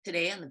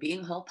Today on the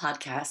Being Whole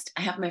podcast,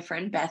 I have my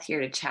friend Beth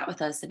here to chat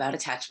with us about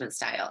attachment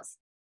styles.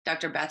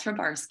 Dr. Beth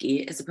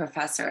Rybarski is a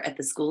professor at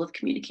the School of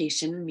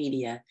Communication and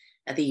Media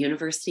at the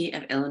University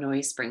of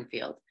Illinois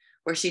Springfield,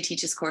 where she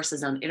teaches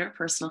courses on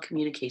interpersonal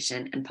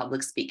communication and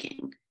public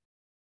speaking.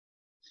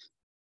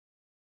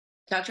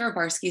 Dr.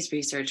 Rybarski's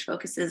research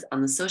focuses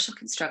on the social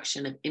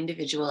construction of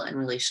individual and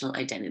relational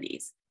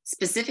identities.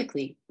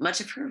 Specifically,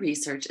 much of her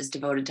research is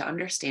devoted to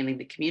understanding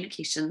the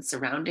communication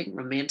surrounding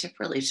romantic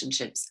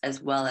relationships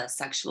as well as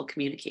sexual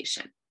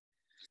communication.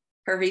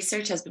 Her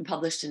research has been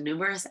published in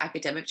numerous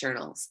academic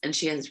journals, and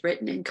she has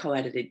written and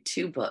co-edited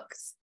 2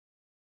 books.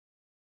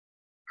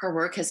 Her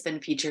work has been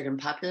featured in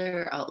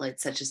popular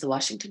outlets such as the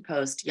Washington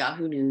Post,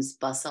 Yahoo News,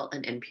 Bustle,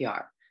 and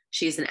NPR.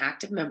 She is an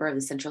active member of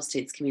the Central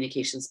States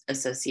Communications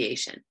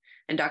Association,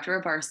 and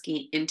Dr.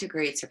 Rybarski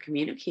integrates her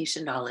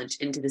communication knowledge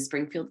into the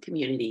Springfield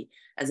community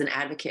as an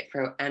advocate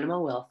for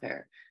animal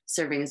welfare,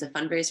 serving as a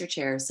fundraiser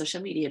chair,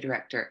 social media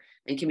director,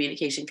 and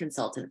communication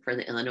consultant for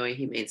the Illinois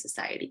Humane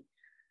Society.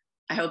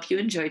 I hope you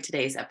enjoyed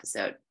today's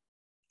episode.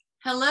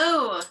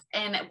 Hello,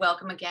 and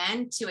welcome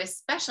again to a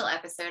special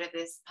episode of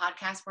this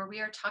podcast where we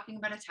are talking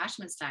about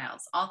attachment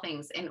styles, all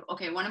things. And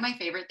okay, one of my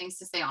favorite things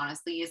to say,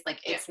 honestly, is like,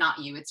 it's not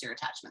you, it's your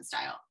attachment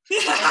style.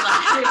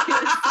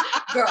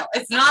 Girl,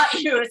 it's not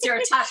you, it's your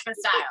attachment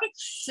style.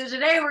 So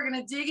today we're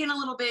going to dig in a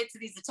little bit to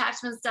these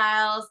attachment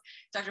styles.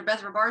 Dr.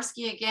 Beth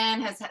Rybarski,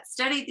 again, has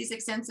studied these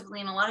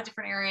extensively in a lot of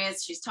different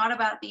areas. She's taught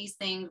about these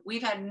things.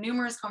 We've had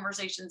numerous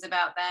conversations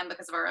about them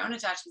because of our own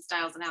attachment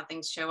styles and how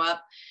things show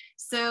up.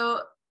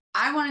 So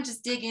I want to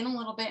just dig in a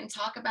little bit and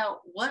talk about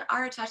what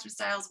are attachment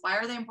styles, why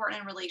are they important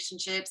in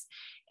relationships,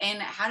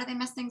 and how do they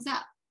mess things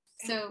up?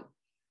 So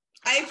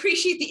I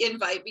appreciate the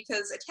invite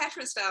because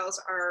attachment styles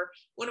are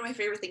one of my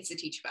favorite things to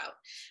teach about.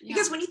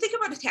 Because when you think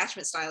about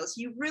attachment styles,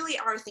 you really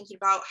are thinking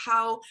about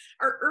how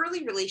our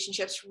early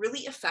relationships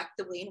really affect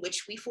the way in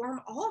which we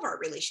form all of our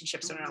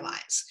relationships in our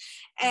lives.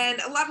 And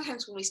a lot of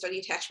times when we study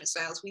attachment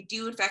styles, we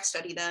do in fact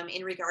study them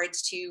in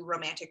regards to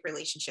romantic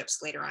relationships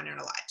later on in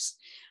our lives.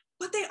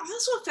 But they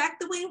also affect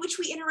the way in which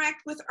we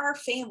interact with our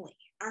family,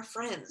 our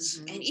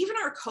friends, and even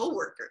our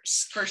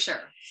coworkers. For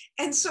sure.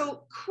 And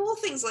so cool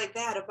things like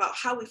that about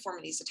how we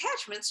form these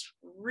attachments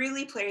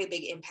really play a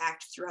big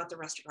impact throughout the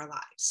rest of our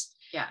lives.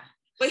 Yeah.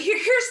 But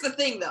here's the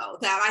thing, though,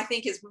 that I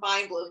think is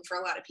mind-blowing for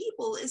a lot of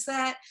people is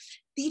that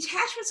the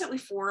attachments that we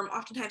form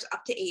oftentimes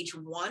up to age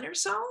 1 or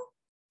so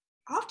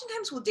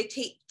oftentimes will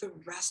dictate the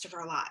rest of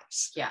our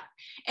lives. Yeah.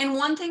 And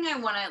one thing I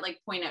want to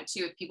point out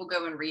too, if people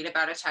go and read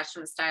about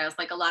attachment styles,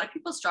 a lot of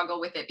people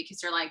struggle with it because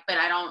they're like, but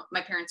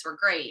my parents were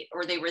great,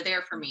 or they were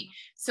there for me.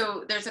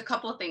 So there's a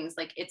couple of things,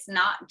 it's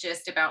not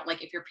just about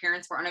if your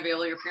parents were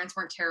unavailable, your parents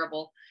weren't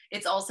terrible.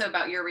 It's also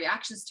about your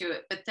reactions to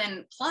it. But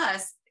then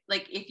plus,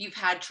 if you've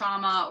had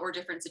trauma or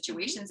different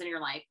situations in your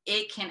life,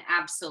 it can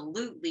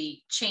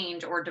absolutely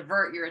change or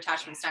divert your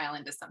attachment style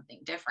into something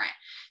different.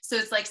 So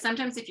it's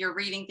sometimes if you're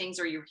reading things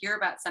or you hear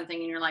about something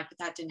in your life, but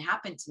that didn't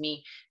happen to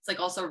me, it's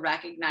also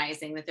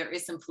recognizing that there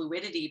is some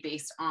fluidity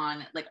based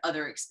on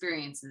other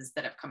experiences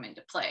that have come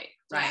into play,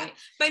 right?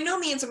 Yeah. By no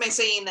means am I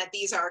saying that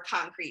these are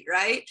concrete,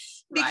 right?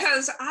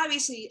 Because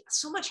obviously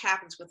so much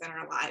happens within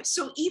our lives.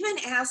 So even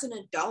as an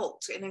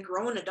adult and a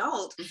grown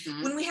adult,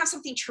 when we have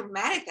something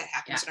traumatic that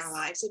happens in our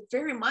lives, it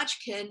very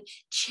much can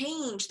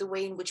change the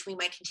way in which we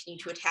might continue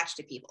to attach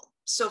to people.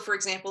 So for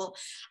example,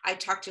 I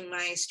talk to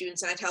my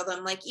students and I tell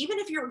them, even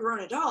if you're a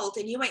grown adult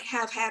and you might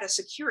have had a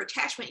secure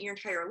attachment your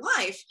entire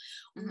life,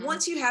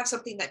 once you have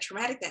something that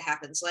traumatic that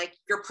happens, like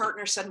your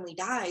partner suddenly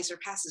dies or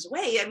passes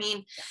away,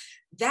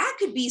 that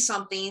could be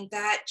something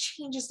that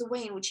changes the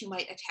way in which you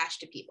might attach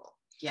to people.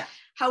 Yeah.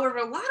 However,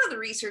 a lot of the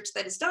research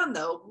that is done,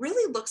 though,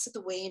 really looks at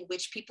the way in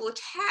which people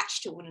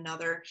attach to one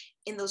another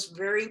in those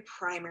very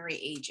primary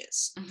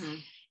ages.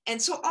 And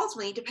so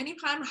ultimately, depending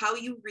upon how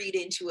you read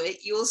into it,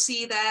 you'll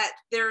see that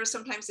there is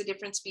sometimes a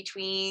difference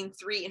between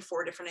 3 and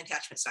 4 different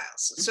attachment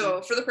styles.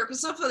 So for the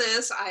purpose of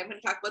this, I'm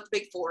going to talk about the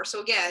big 4.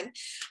 So again,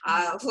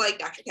 like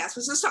Dr. Cass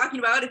was talking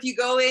about, if you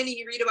go in and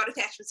you read about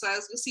attachment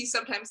styles, you'll see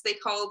sometimes they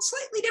called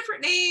slightly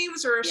different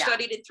names or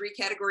studied in 3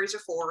 categories or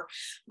 4.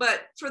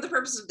 But for the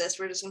purpose of this,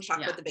 we're just going to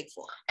talk about the big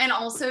 4. And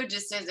also,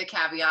 just as a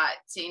caveat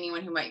to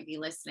anyone who might be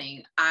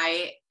listening,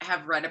 I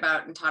have read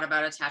about and taught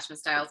about attachment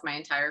styles my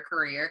entire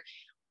career,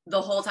 the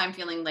whole time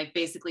feeling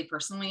basically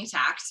personally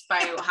attacked by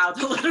how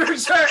the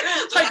literature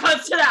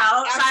puts it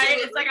out. Right?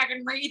 It's I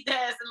can read this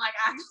and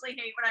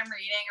actually hate what I'm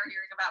reading or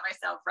hearing about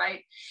myself,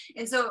 right?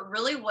 And so it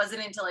really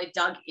wasn't until I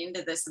dug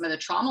into some of the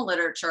trauma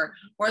literature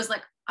where I was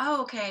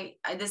oh, okay,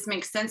 this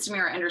makes sense to me,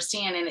 or I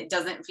understand, and it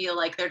doesn't feel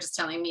like they're just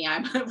telling me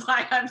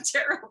why I'm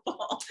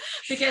terrible,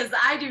 because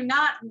I do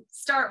not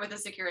start with a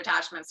secure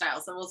attachment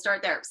style. So we'll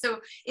start there.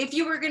 So if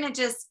you were going to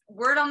just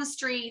word on the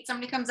street,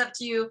 somebody comes up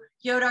to you,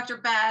 yo, Dr.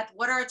 Beth,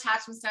 what are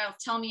attachment styles?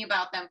 Tell me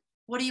about them.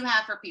 What do you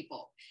have for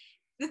people?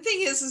 The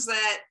thing is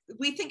that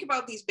we think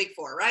about these big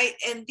 4, right?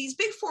 And these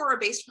big 4 are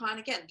based upon,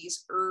 again,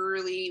 these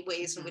early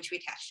ways in which we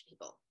attach to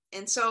people.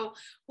 And so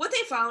what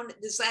they found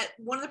is that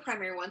one of the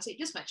primary ones they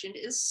just mentioned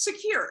is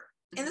secure.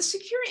 And the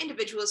secure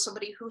individual is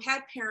somebody who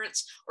had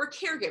parents or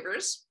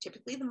caregivers,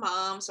 typically the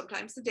mom,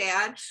 sometimes the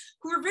dad,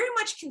 who are very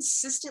much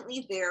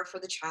consistently there for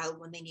the child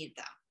when they need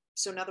them.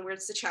 So in other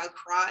words, the child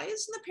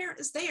cries and the parent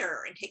is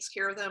there and takes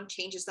care of them,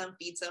 changes them,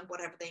 feeds them,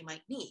 whatever they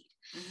might need.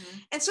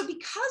 And so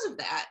because of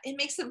that, it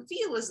makes them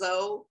feel as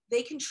though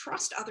they can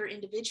trust other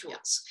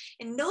individuals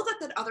and know that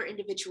that other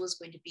individual is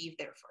going to be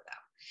there for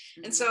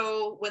them. And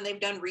so when they've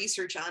done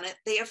research on it,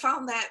 they have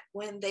found that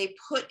when they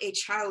put a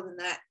child in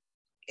that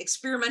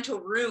experimental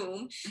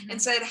room and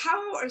said,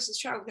 how is this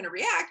child going to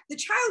react? The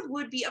child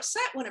would be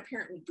upset when a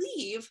parent would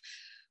leave.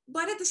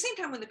 But at the same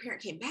time, when the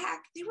parent came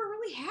back, they were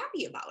really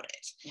happy about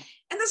it.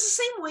 And that's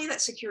the same way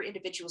that secure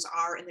individuals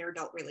are in their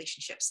adult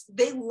relationships.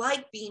 They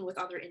like being with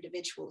other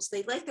individuals.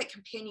 They like that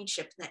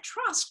companionship and that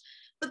trust.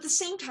 But at the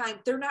same time,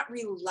 they're not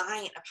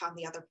reliant upon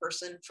the other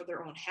person for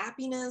their own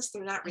happiness.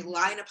 They're not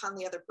reliant upon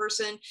the other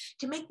person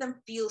to make them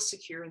feel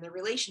secure in their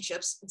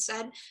relationships.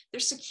 Instead, they're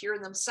secure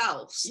in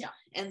themselves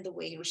and the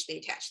way in which they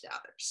attach to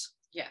others.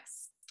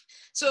 Yes.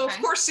 So of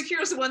course,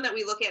 secure is the one that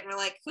we look at and we're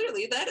like,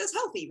 clearly that is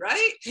healthy,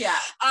 right? Yeah.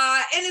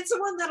 And it's the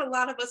one that a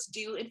lot of us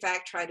do, in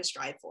fact, try to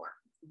strive for.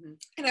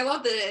 And I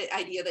love the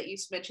idea that you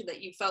mentioned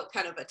that you felt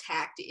kind of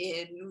attacked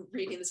in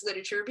reading this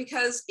literature,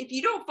 because if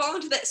you don't fall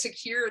into that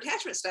secure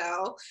attachment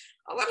style,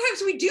 a lot of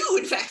times we do,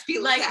 in fact,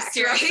 feel like attacked,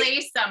 seriously,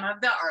 right? some of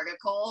the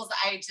articles,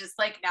 I just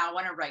like now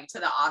want to write to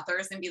the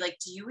authors and be like,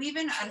 do you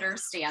even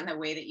understand the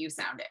way that you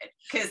sounded?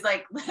 Because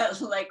like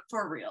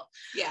for real.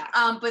 Yeah.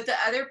 But the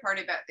other part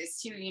about this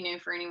too, you know,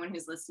 for anyone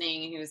who's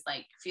listening and who's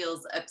like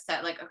feels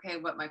upset, like, okay,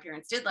 what my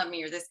parents did love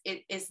me or this,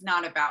 it is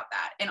not about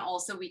that. And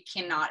also we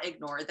cannot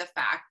ignore the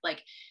fact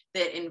like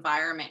that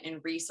environment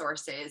and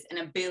resources and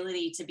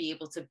ability to be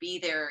able to be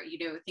there, you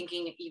know,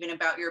 thinking even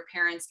about your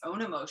parents'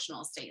 own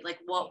emotional state, like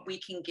what we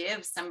can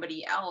give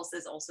somebody else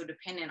is also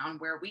dependent on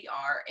where we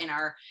are in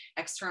our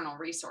external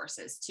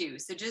resources too.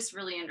 So just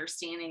really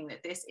understanding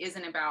that this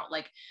isn't about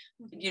like,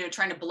 you know,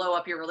 trying to blow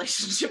up your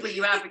relationship that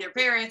you have with your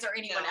parents or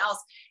anyone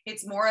else.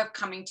 It's more of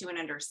coming to an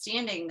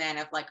understanding then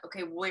of like,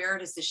 okay, where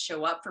does this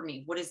show up for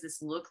me? What does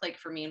this look like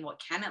for me? And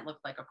what can it look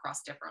like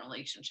across different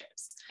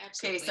relationships?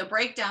 Absolutely. Okay, so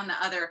break down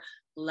the other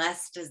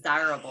less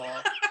desirable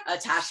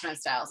attachment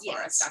styles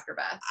for us, Dr.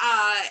 Beth.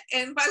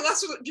 And by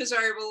less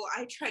desirable,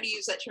 I try to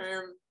use that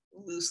term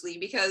loosely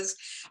because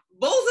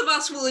both of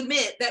us will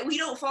admit that we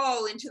don't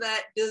fall into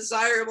that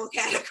desirable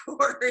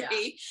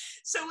category.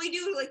 So we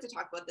do like to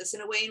talk about this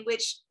in a way in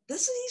which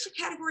these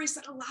are categories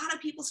that a lot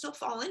of people still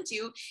fall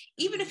into,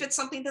 even if it's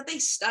something that they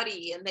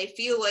study and they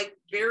feel like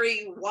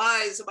very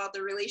wise about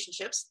their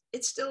relationships,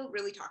 it still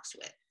really talks to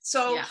it.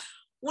 So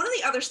one of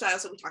the other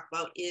styles that we talk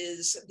about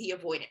is the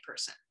avoidant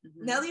person.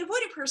 Now, the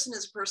avoidant person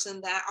is a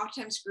person that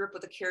oftentimes grew up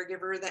with a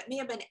caregiver that may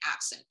have been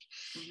absent.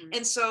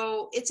 And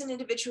so it's an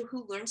individual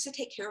who learns to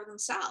take care of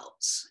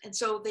themselves. And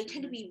so they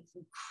tend to be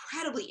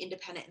incredibly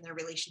independent in their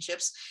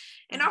relationships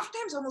and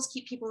oftentimes almost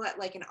keep people at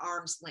like an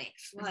arm's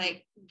length.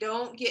 Like,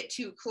 don't get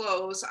too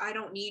close. I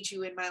don't need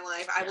you in my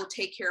life. I will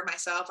take care of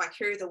myself. I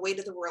carry the weight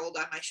of the world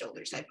on my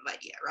shoulders type of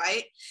idea,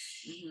 right?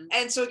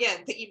 And so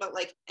again, thinking about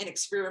like an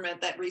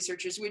experiment that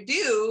researchers would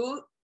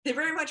do, they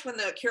very much, when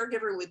the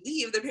caregiver would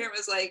leave, the parent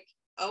was like,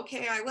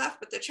 okay, I left,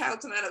 but the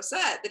child's not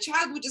upset. The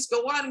child would just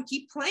go on and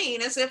keep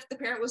playing as if the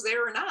parent was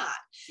there or not.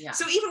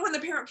 So even when the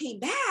parent came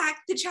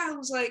back, the child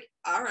was like,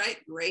 all right,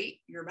 great,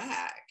 you're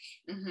back.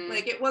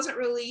 Like, it wasn't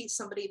really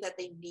somebody that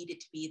they needed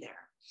to be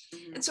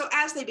there. And so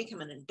as they become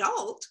an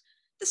adult,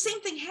 the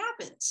same thing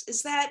happens,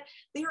 is that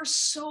they are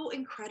so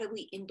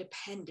incredibly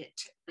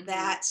independent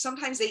that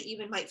sometimes they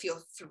even might feel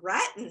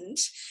threatened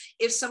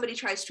if somebody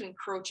tries to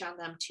encroach on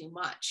them too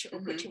much or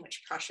put too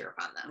much pressure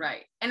upon them.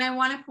 Right. And I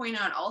want to point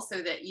out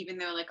also that even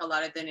though like a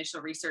lot of the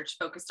initial research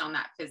focused on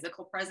that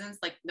physical presence,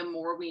 like the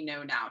more we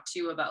know now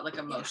too about like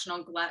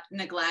emotional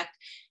neglect.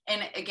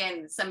 And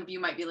again, some of you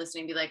might be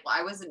listening and be like, well,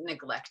 I wasn't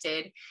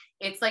neglected.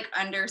 It's like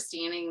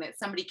understanding that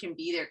somebody can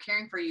be there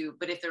caring for you,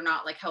 but if they're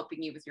not like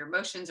helping you with your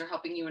emotions or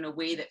helping you in a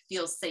way that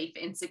feels safe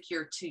and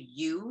secure to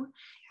you,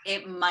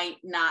 it might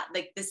not,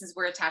 like, this is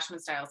where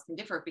attachment styles can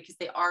differ because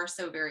they are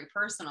so very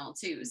personal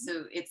too.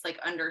 So it's like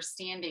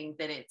understanding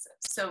that it's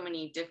so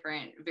many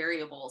different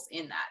variables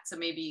in that. So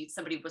maybe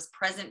somebody was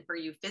present for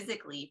you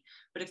physically,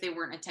 but if they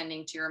weren't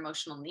attending to your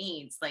emotional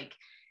needs, like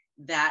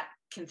that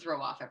can throw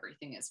off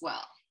everything as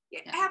well.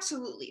 Yeah,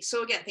 absolutely.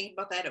 So again, thinking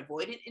about that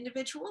avoidant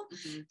individual,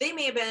 they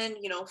may have been,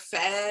 you know,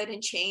 fed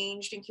and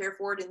changed and cared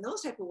for in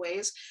those type of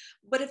ways.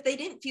 But if they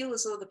didn't feel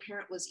as though the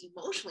parent was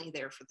emotionally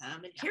there for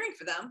them and caring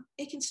for them,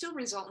 it can still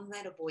result in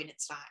that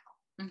avoidant style.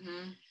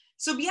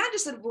 So beyond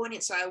just the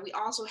avoidant style, we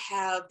also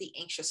have the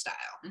anxious style,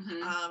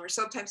 or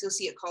sometimes you'll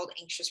see it called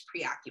anxious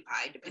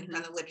preoccupied, depending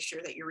on the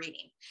literature that you're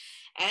reading.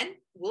 And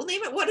we'll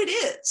name it what it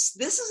is.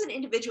 This is an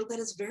individual that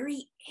is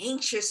very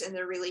anxious in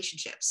their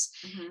relationships.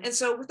 And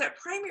so with that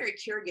primary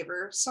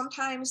caregiver,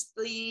 sometimes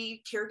the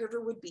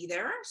caregiver would be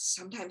there,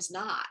 sometimes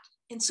not.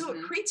 And so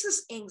it creates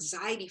this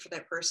anxiety for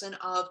that person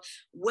of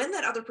when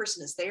that other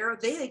person is there,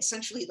 they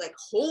essentially like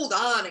hold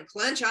on and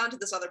clench on to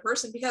this other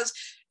person because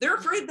they're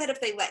afraid that if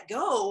they let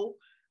go,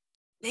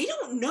 they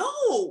don't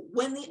know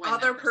when the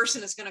other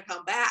person is going to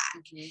come back.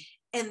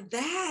 And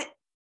that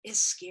is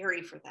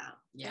scary for them.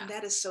 Yeah. And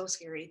that is so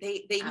scary.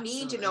 They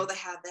need to know to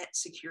have that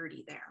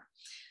security there.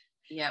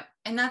 Yep.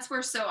 And that's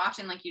where so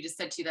often, like you just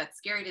said too, that's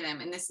scary to them.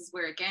 And this is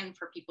where, again,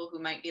 for people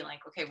who might be like,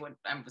 okay, what,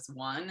 I was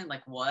one, and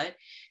like what?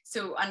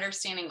 So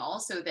understanding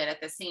also that at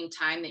the same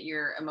time that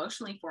you're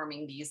emotionally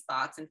forming these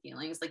thoughts and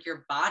feelings, like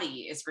your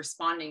body is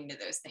responding to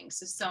those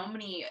things. So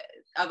many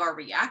of our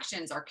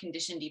reactions are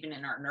conditioned even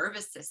in our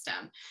nervous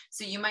system.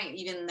 So you might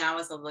even now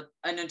as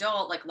an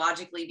adult, like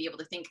logically be able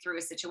to think through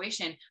a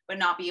situation, but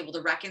not be able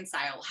to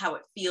reconcile how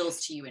it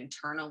feels to you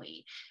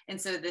internally. And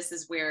so this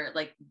is where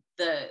like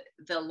the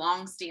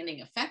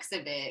long-standing effects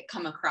of it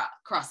come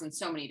across in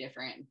so many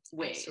different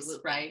ways.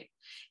 Absolutely. Right?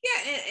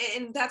 Yeah,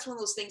 and that's one of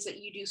those things that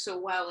you do so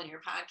well in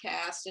your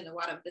podcast, and a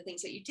lot of the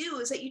things that you do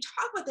is that you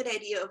talk about that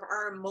idea of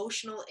our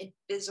emotional and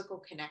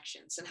physical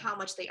connections and how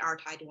much they are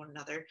tied to one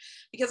another.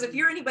 Because if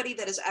you're anybody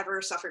that has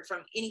ever suffered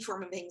from any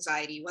form of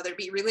anxiety, whether it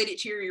be related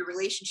to your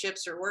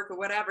relationships or work or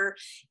whatever,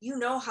 you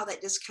know how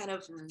that just kind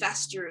of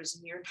festers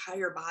in your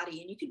entire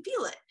body and you can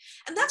feel it.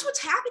 And that's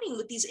what's happening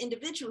with these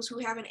individuals who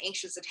have an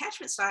anxious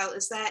attachment style,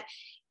 is that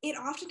it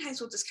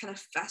oftentimes will just kind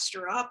of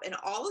fester up, and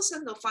all of a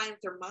sudden they'll find that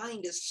their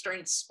mind is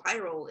starting to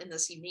spiral in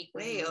this unique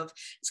way of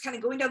it's kind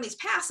of going down these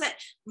paths that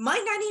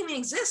might not even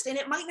exist, and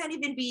it might not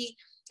even be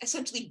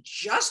essentially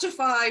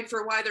justified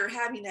for why they're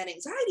having that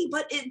anxiety,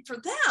 but for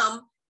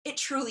them, it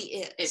truly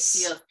is. It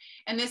feels,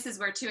 and this is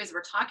where too, as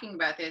we're talking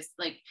about this,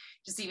 like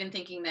just even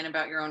thinking then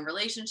about your own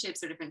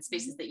relationships or different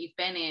spaces that you've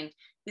been in,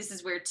 this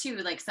is where too,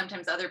 like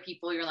sometimes other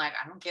people, you're like,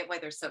 I don't get why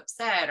they're so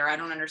upset, or I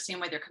don't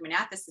understand why they're coming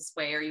at this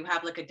way, or you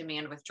have like a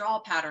demand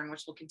withdrawal pattern,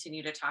 which we'll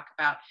continue to talk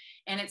about.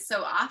 And it's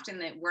so often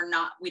that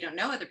we don't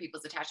know other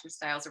people's attachment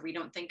styles, or we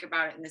don't think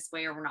about it in this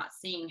way, or we're not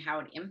seeing how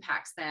it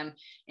impacts them.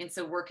 And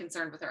so we're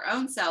concerned with our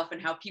own self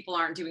and how people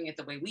aren't doing it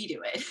the way we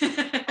do it.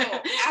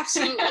 Oh,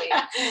 absolutely.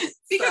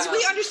 Because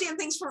we understand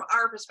things from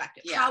our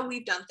perspective, how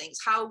we've done things,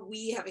 how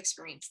we have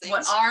experienced things,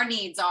 what our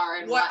needs are,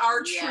 and what our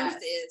truth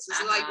is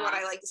like what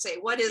I like to say,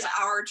 what is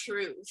our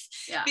truth?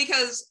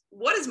 Because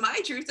what is my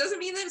truth doesn't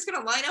mean that it's going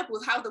to line up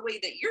with how the way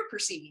that you're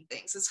perceiving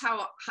things. It's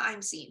how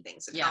I'm seeing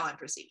things and how I'm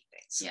perceiving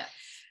things.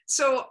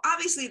 So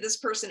obviously this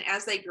person,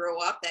 as they grow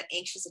up, that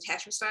anxious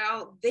attachment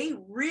style, they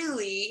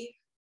really,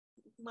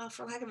 well,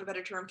 for lack of a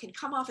better term, can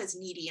come off as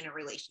needy in a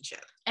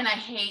relationship. And I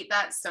hate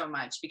that so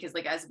much because,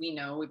 like, as we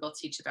know, we both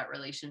teach about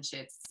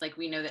relationships. It's like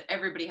we know that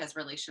everybody has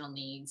relational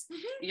needs.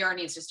 Your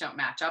needs just don't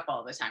match up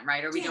all the time,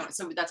 right? Or we don't.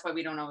 So that's why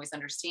we don't always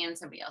understand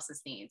somebody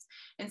else's needs.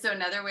 And so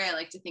another way I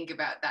like to think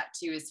about that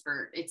too is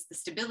it's the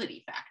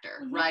stability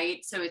factor,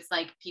 right? So it's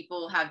like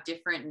people have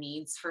different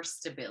needs for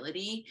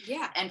stability.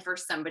 And for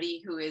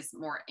somebody who is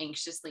more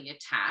anxiously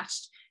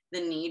attached, the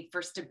need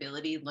for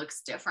stability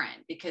looks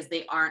different because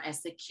they aren't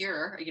as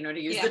secure, to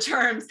use the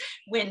terms,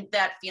 when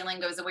that feeling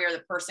goes away or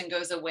the person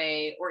goes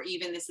away. Or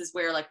even this is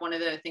where, like, one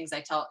of the things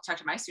I talk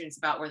to my students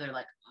about, where they're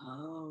like,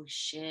 oh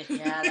shit,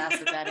 yeah, that's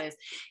what that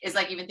is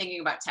like even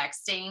thinking about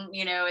texting,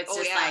 it's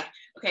just like,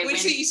 okay, when you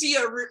see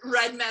a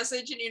red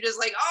message and you're just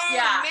like, oh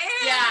man,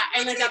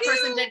 and like that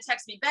person didn't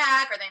text me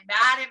back, or they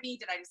mad at me,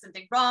 did I do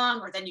something wrong?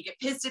 Or then you get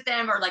pissed at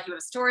them, or like you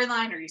have a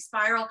storyline, or you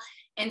spiral.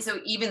 And so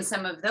even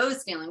some of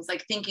those feelings,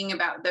 like thinking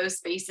about those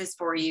spaces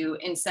for you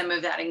and some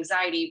of that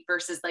anxiety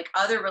versus like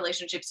other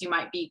relationships you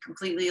might be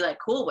completely like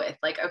cool with,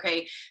 like,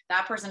 okay,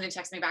 that person didn't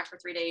text me back for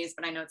 3 days,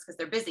 but I know it's because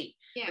they're busy.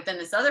 But then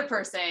this other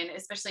person,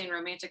 especially in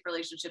romantic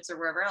relationships or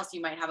wherever else, you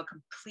might have a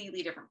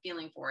completely different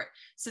feeling for it.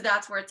 So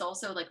that's where it's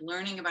also like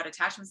learning about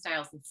attachment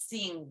styles and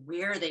seeing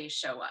where they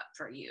show up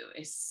for you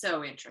is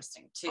so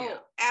interesting too. Oh,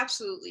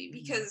 absolutely.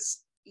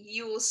 Because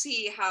you will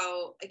see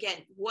how, again,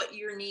 what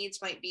your needs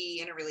might be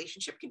in a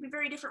relationship can be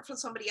very different from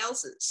somebody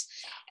else's.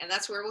 And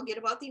that's where we'll get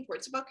about the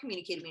importance about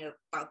communicating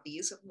about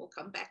these. We'll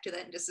come back to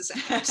that in just a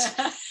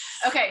second.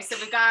 Okay, so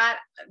we got,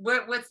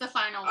 what's the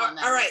final one?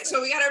 All right,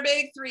 so we got our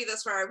big three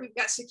thus far. We've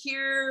got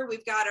secure,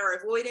 we've got our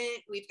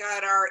avoidant, we've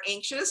got our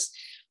anxious,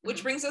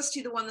 which brings us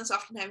to the one that's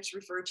oftentimes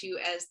referred to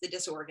as the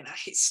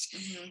disorganized.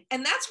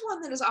 And that's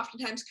one that is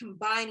oftentimes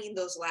combining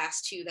those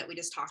last two that we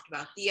just talked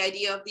about, the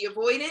idea of the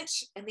avoidant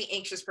and the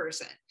anxious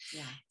person.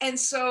 And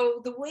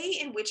so the way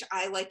in which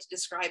I like to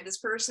describe this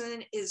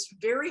person is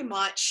very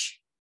much,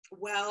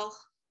 well,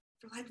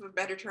 for lack of a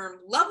better term,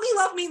 love me,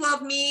 love me,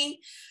 love me,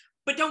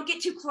 but don't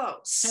get too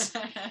close.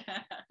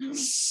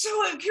 So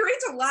it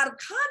creates a lot of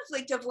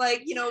conflict of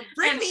like,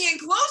 bring me in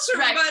closer,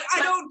 but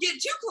I don't get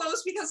too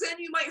close because then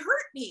you might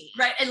hurt me.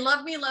 Right. And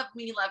love me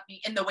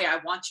in the way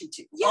I want you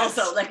to.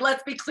 Also, like,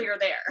 let's be clear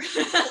there.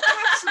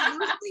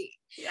 Absolutely.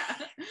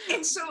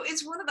 And so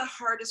it's one of the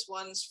hardest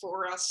ones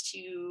for us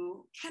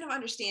to kind of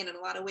understand in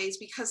a lot of ways,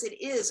 because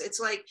it's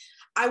like,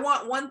 I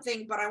want one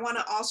thing, but I want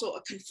to also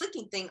a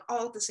conflicting thing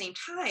all at the same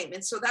time.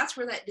 And so that's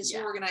where that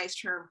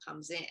disorganized term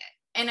comes in.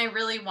 And I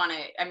really want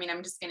to,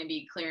 I'm just going to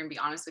be clear and be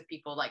honest with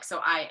people. Like, so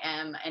I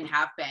am and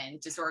have been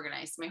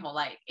disorganized my whole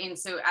life. And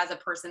so as a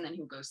person then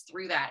who goes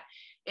through that,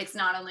 it's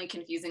not only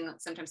confusing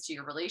sometimes to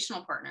your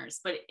relational partners,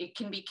 but it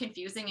can be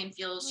confusing and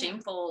feel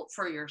shameful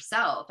for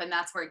yourself. And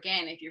that's where,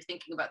 again, if you're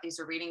thinking about these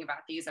or reading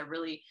about these, I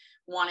really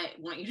want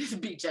you to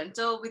be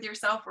gentle with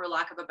yourself, for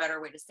lack of a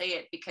better way to say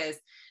it, because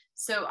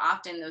so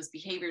often those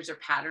behaviors or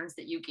patterns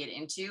that you get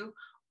into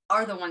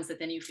are the ones that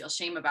then you feel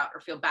shame about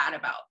or feel bad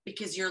about,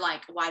 because you're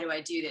like, why do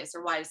I do this?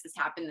 Or why does this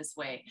happen this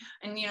way?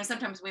 And,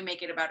 sometimes we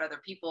make it about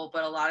other people,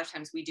 but a lot of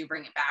times we do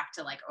bring it back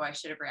to like, oh, I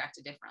should have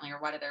reacted differently, or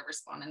why did I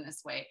respond in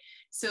this way?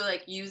 So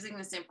like using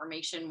this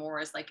information more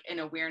as like an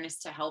awareness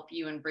to help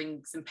you and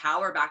bring some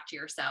power back to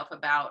yourself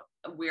about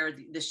where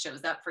this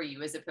shows up for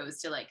you, as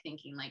opposed to like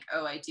thinking like,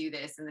 oh, I do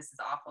this and this is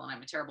awful and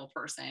I'm a terrible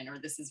person, or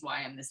this is why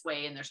I'm this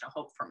way and there's no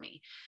hope for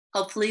me.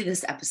 Hopefully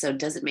this episode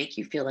doesn't make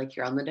you feel like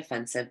you're on the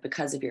defensive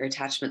because of your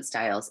attachment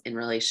styles in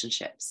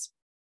relationships.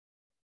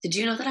 Did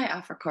you know that I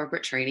offer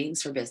corporate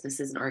trainings for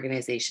businesses and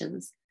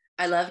organizations?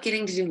 I love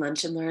getting to do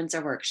lunch and learns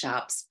or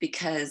workshops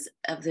because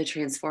of the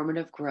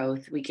transformative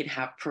growth we can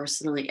have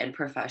personally and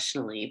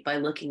professionally by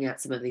looking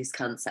at some of these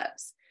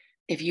concepts.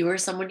 If you or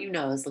someone you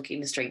know is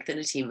looking to strengthen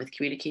a team with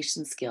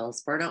communication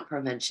skills, burnout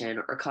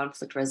prevention, or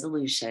conflict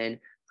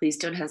resolution, please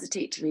don't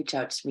hesitate to reach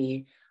out to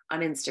me on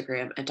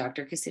Instagram at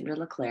Dr. Cassandra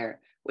LeClaire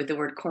with the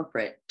word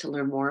corporate to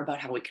learn more about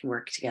how we can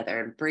work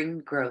together and bring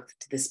growth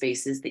to the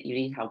spaces that you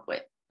need help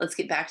with. Let's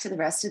get back to the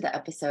rest of the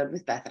episode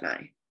with Beth and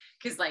I.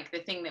 Because like the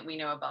thing that we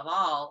know above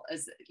all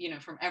is,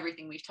 from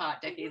everything we've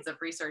taught, decades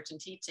of research and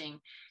teaching,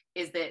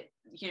 is that,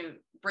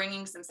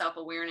 bringing some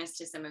self-awareness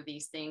to some of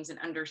these things and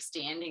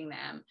understanding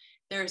them,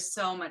 there's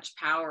so much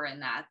power in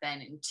that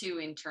then, and two,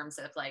 in terms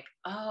of like,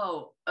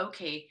 oh,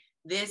 okay,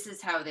 this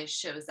is how this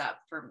shows up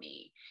for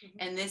me.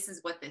 And this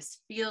is what this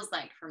feels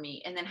like for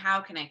me. And then how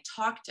can I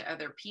talk to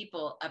other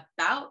people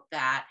about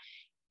that?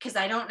 Because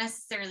I don't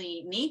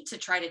necessarily need to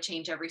try to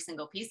change every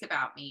single piece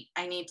about me.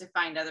 I need to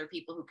find other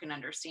people who can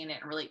understand it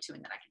and relate to,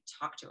 and that I can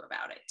talk to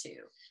about it too.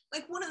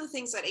 Like one of the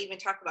things that I even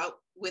talk about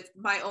with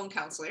my own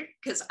counselor,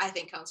 because I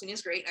think counseling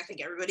is great. I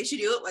think everybody should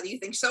do it, whether you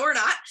think so or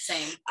not.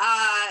 Same.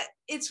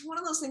 It's one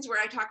of those things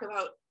where I talk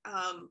about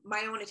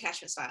my own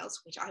attachment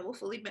styles, which I will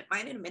fully admit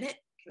mine in a minute.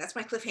 That's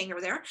my cliffhanger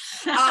there.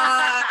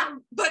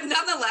 But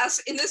nonetheless,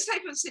 in this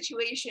type of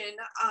situation,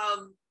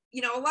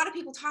 a lot of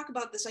people talk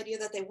about this idea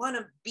that they want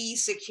to be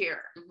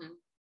secure.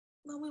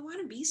 Well, we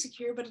want to be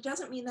secure, but it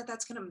doesn't mean that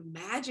that's going to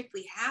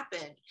magically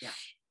happen. Yeah.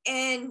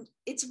 And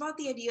it's about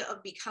the idea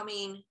of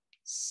becoming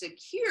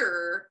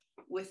secure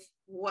with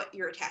what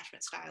your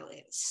attachment style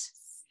is.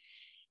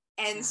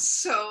 And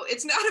so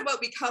it's not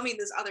about becoming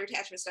this other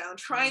attachment style and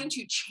trying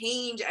to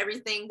change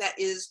everything that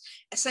is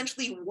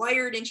essentially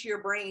wired into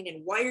your brain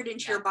and wired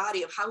into your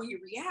body of how you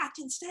react.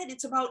 Instead,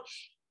 it's about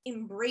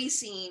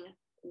embracing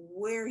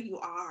where you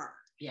are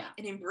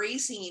and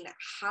embracing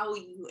how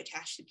you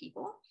attach to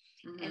people.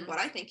 And what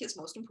I think is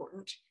most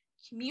important,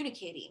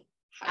 communicating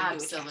how you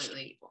attach to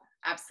people.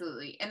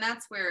 Absolutely. And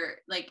that's where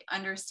like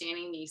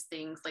understanding these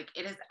things, like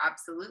it has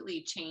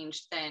absolutely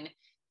changed then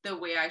the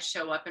way I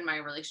show up in my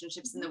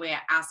relationships and the way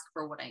I ask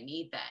for what I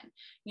need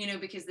then,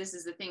 because this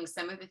is the thing,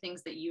 some of the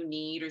things that you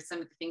need or some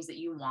of the things that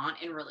you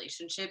want in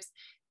relationships,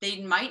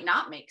 they might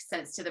not make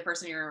sense to the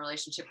person you're in a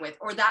relationship with,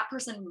 or that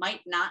person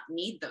might not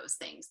need those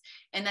things.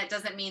 And that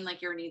doesn't mean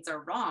like your needs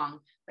are wrong,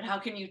 but how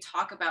can you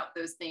talk about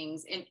those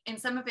things? And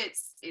some of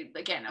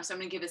again, so I'm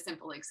going to give a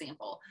simple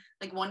example.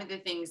 Like one of the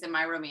things in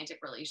my romantic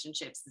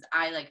relationships is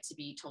I like to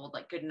be told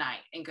like good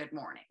night and good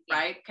morning,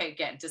 right? Okay,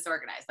 again,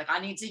 disorganized. Like I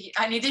need to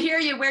hear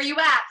you, where you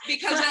at?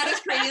 Because that is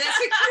creating that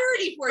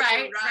security for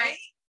you, right?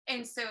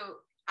 And so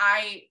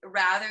I,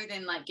 rather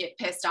than like get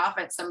pissed off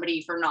at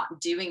somebody for not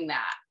doing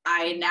that,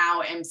 I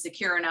now am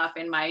secure enough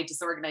in my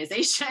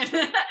disorganization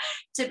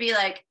to be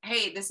like,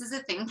 hey, this is a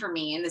thing for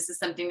me. And this is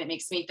something that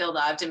makes me feel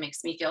loved and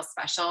makes me feel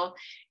special.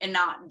 And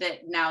not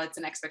that now it's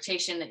an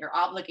expectation that you're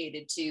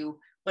obligated to,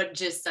 but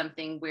just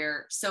something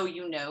where, so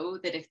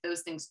that if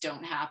those things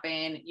don't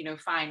happen,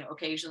 fine,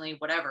 occasionally,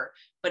 whatever.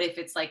 But if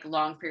it's like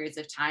long periods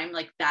of time,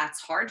 like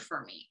that's hard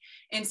for me.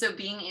 And so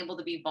being able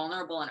to be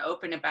vulnerable and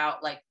open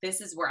about like,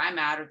 this is where I'm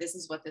at, or this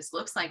is what this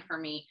looks like for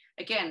me.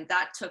 Again,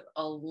 that took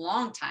a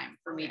long time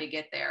for me to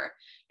get there.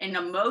 And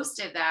most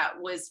of that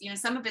was,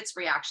 some of it's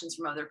reactions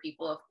from other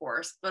people, of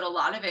course, but a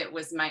lot of it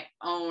was my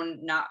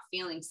own not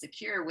feeling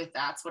secure with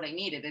that's what I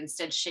needed.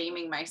 Instead,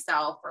 shaming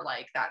myself for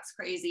like, that's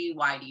crazy.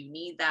 Why do you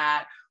need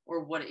that?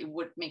 Or what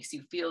makes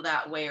you feel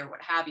that way, or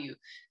what have you.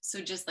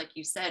 So just like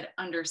you said,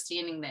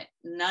 understanding that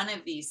none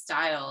of these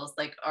styles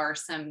like are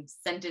some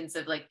sentence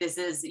of like, this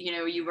is,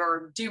 you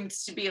are doomed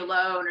to be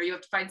alone, or you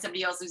have to find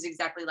somebody else who's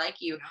exactly like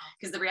you.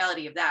 Because the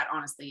reality of that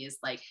honestly is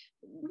like,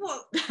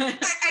 well,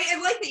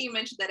 I like that you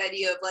mentioned that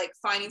idea of like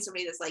finding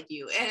somebody that's like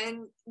you.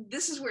 And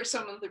this is where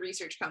some of the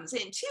research comes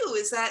in too,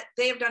 is that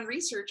they have done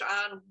research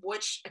on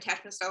which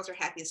attachment styles are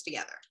happiest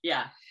together.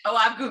 Yeah. Oh,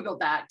 I've Googled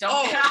that. Yeah,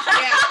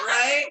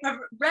 right. I've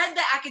read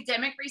the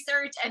academic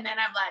research and then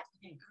I'm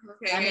like,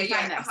 okay, let me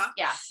find this.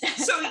 Yeah.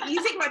 So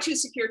you think about two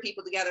secure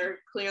people together,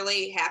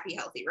 clearly happy,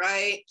 healthy,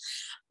 right?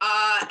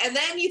 And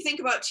then you think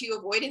about two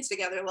avoidance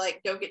together,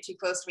 like don't get too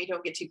close to me,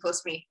 don't get too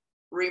close to me.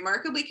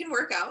 remarkably can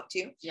work out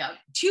too. Yeah.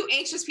 Two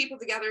anxious people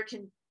together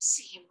can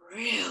seem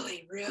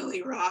really,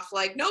 really rough.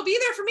 Like, no, be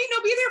there for me.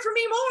 No, be there for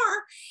me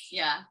more.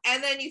 Yeah.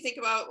 And then you think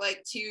about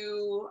like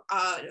two,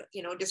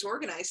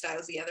 disorganized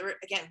styles together.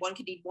 Again, one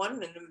could need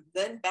one and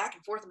then back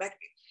and forth and back.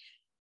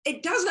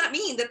 It does not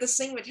mean that the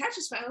same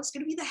attachment style is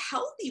going to be the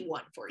healthy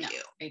one for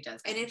you. It does.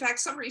 And in fact,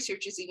 some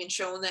research has even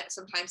shown that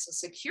sometimes a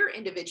secure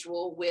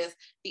individual with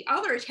the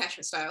other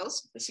attachment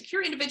styles, the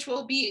secure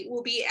individual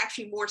will be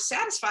actually more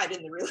satisfied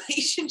in the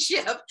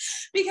relationship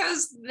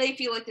because they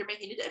feel like they're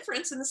making a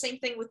difference. And the same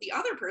thing with the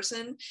other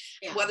person,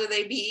 whether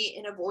they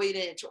be an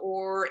avoidant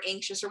or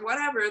anxious or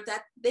whatever,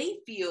 that they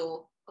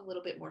feel a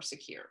little bit more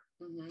secure.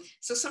 Mm-hmm.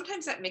 So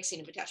sometimes that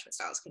mixing of attachment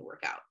styles can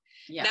work out.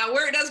 Yeah. Now,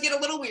 where it does get a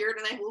little weird,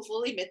 and I will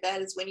fully admit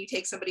that, is when you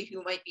take somebody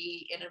who might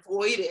be an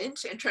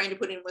avoidant and trying to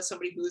put in with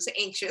somebody who's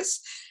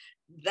anxious.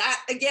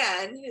 That,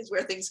 again, is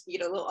where things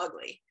get a little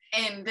ugly.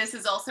 And this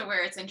is also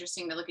where it's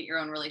interesting to look at your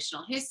own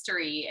relational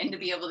history and to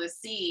be able to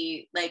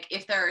see, like,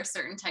 if there are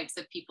certain types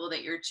of people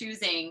that you're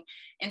choosing.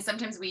 And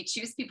sometimes we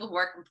choose people who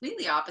are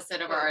completely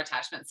opposite of our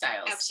attachment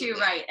styles too,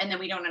 right? And then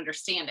we don't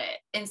understand it.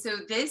 And so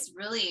this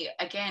really,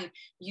 again,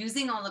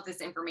 using all of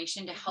this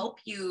information to help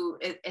you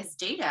as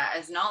data,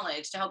 as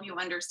knowledge, to help you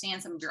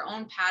understand some of your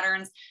own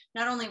patterns,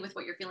 not only with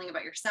what you're feeling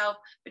about yourself,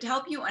 but to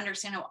help you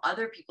understand how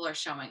other people are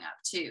showing up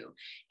too.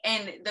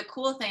 And the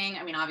cool thing,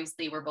 I mean,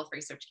 obviously we're both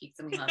research geeks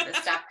and we love this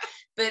stuff,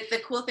 but the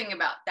cool thing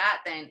about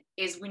that then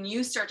is when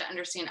you start to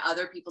understand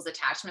other people's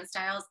attachment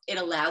styles, it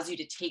allows you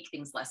to take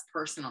things less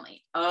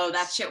personally. Oh,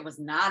 that shit was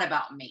not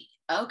about me.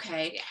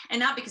 Okay. And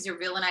not because you're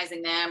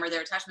villainizing them or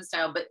their attachment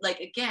style, but like,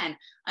 again,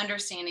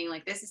 understanding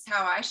like, this is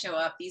how I show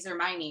up. These are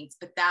my needs,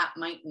 but that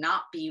might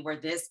not be where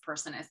this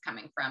person is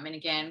coming from. And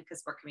again,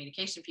 because we're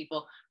communication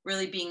people,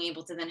 really being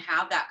able to then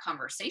have that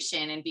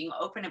conversation and being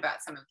open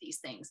about some of these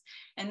things.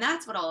 And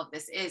that's what all of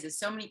this is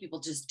so many people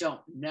just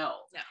don't know.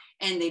 No.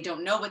 And they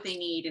don't know what they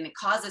need. And it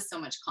causes so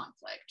much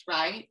conflict,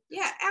 right?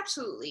 Yeah,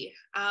 absolutely.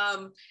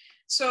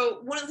 So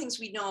one of the things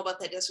we know about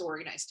that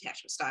disorganized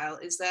attachment style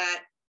is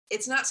that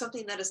it's not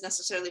something that is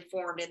necessarily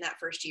formed in that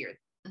first year.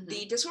 Mm-hmm.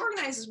 The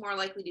disorganized is more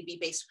likely to be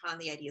based upon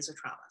the ideas of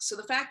trauma. So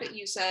the fact that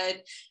you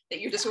said that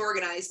you're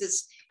disorganized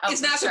is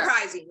not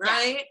surprising,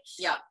 right?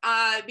 Yeah.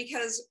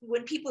 Because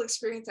when people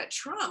experience that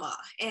trauma,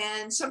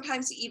 and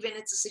sometimes even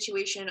it's a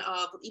situation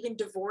of even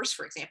divorce,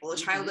 for example, a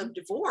child of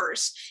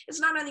divorce, it's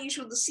not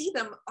unusual to see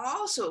them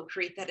also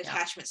create that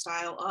attachment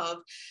style of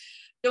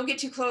don't get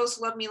too close,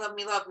 love me,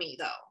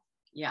 though.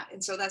 Yeah.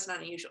 And so that's not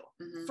unusual.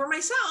 Mm-hmm. For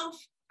myself,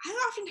 I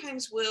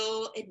oftentimes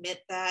will admit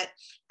that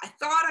I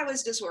thought I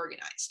was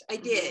disorganized. I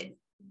did.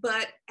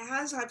 But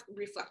as I've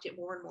reflected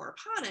more and more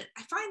upon it,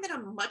 I find that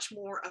I'm much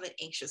more of an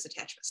anxious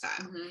attachment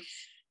style.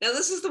 Now,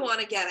 this is the one,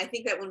 again, I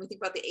think that when we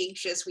think about the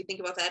anxious, we think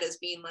about that as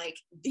being like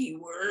the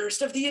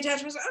worst of the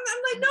attachments.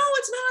 I'm like, no,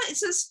 it's not.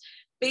 It's just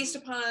based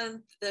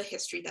upon the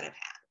history that I've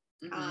had.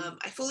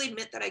 I fully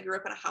admit that I grew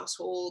up in a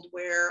household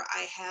where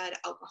I had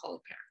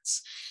alcoholic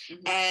parents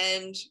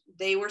and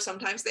they were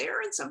sometimes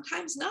there and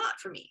sometimes not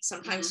for me,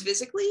 sometimes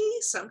physically,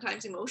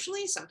 sometimes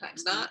emotionally,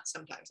 sometimes not,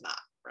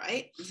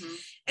 right?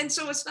 And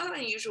so it's not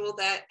unusual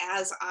that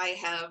as I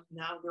have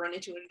now grown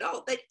into an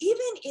adult, that even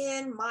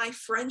in my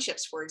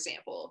friendships, for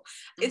example,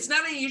 it's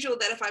not unusual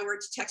that if I were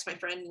to text my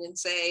friend and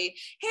say,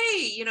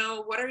 hey,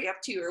 what are you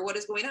up to or what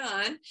is going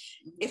on?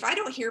 If I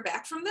don't hear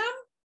back from them,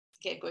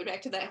 again, going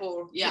back to that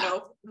whole,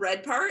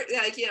 read part,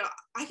 like,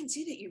 I can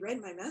see that you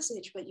read my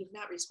message, but you've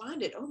not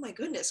responded. Oh my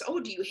goodness. Oh,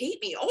 do you hate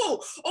me?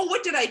 Oh,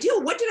 what did I do?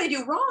 What did I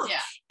do wrong?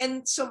 Yeah.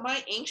 And so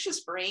my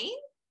anxious brain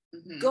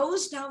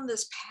goes down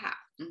this path.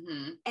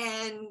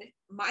 And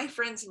my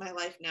friends in my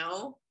life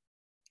know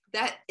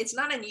that it's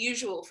not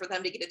unusual for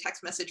them to get a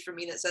text message from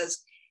me that says,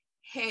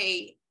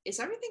 hey, is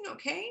everything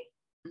okay?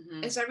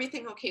 Is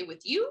everything okay with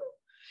you?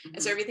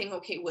 Is everything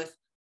okay with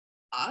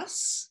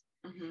us?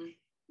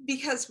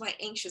 Because my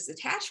anxious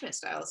attachment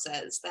style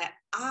says that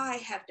I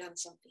have done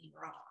something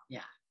wrong.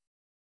 Yeah.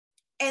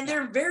 And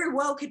there very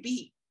well could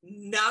be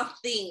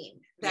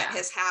nothing that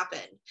has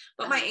happened.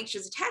 But my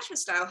anxious attachment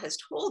style has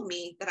told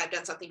me that I've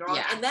done something wrong.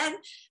 Yeah. And then,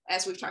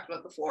 as we've talked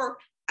about before,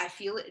 I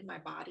feel it in my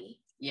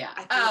body. Yeah.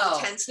 I feel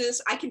the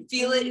tenseness. I can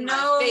feel it in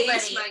my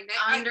face, my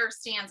neck.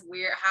 Understands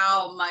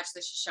how much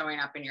this is showing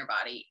up in your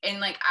body. And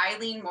like, I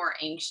lean more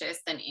anxious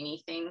than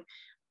anything.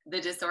 The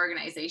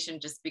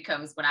disorganization just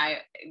becomes when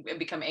I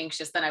become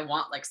anxious, then I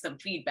want like some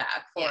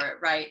feedback for it,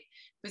 right?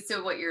 But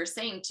so what you're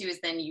saying too is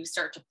then you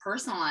start to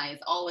personalize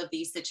all of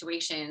these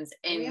situations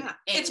and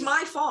it's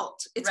my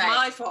fault. It's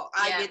my fault.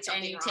 I did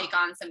something and you wrong. take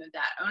on some of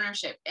that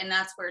ownership. And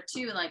that's where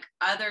too, like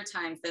other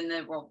times then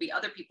there will be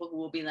other people who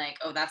will be like,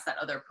 oh, that's that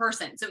other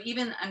person. So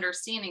even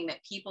understanding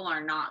that people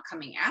are not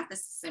coming at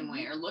this the same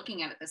way or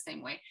looking at it the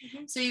same way.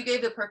 So you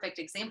gave the perfect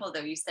example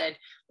though. You said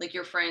like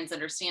your friends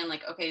understand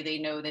like, okay, they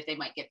know that they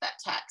might get that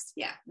text.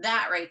 Yeah.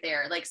 That right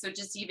there. Like, so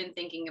just even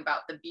thinking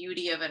about the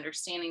beauty of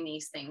understanding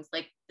these things,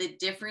 like the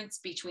difference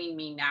between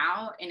me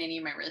now and any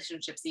of my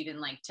relationships,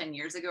 even like 10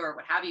 years ago or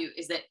what have you,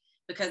 is that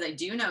because I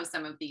do know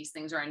some of these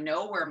things, or I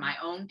know where my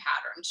own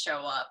patterns show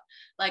up,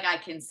 like I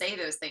can say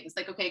those things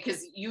like, okay,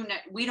 because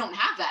we don't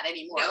have that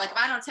anymore. No. Like if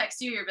I don't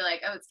text you, you'll be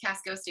like, oh, it's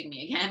Cass ghosting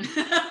me again. Which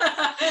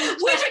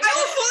I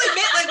will fully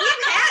admit, like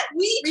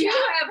we too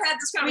have had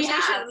this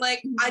conversation.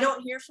 Like, I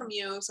don't hear from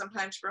you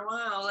sometimes for a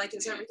while. Like,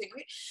 is everything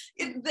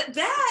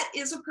that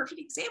is a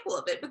perfect example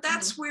of it. But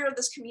that's where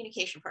this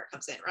communication part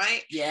comes in,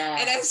 right? Yeah.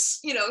 And as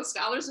you know,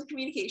 scholars of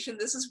communication,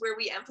 this is where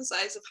we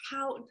emphasize of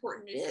how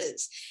important it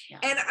is. Yeah.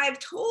 And I've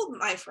told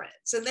my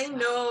friends, and they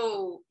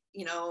know,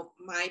 you know,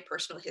 my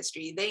personal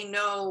history. They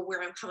know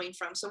where I'm coming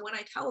from. So when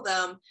I tell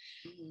them,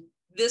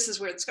 this is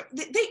where this comes,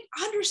 they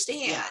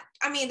understand. Yeah.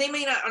 I mean, they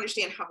may not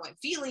understand how I'm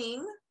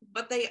feeling,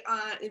 but they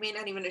may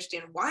not even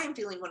understand why I'm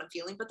feeling what I'm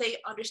feeling, but they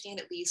understand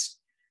at least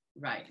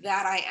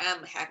that I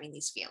am having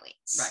these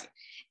feelings. Right.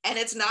 And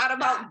it's not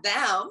about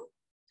them.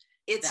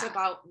 It's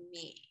about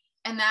me.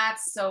 And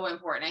that's so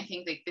important. I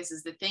think like this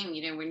is the thing,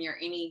 you know, when you're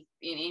in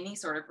any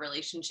sort of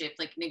relationship,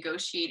 like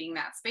negotiating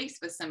that space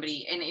with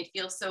somebody, and it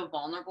feels so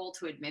vulnerable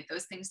to admit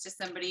those things to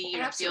somebody.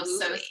 It feels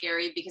so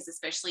scary because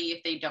especially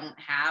if they don't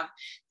have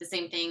the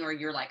same thing, or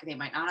you're like, they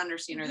might not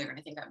understand, or they're going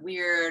to think that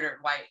weird, or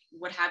why,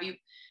 what have you.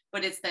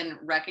 But it's then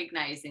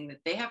recognizing that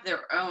they have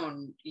their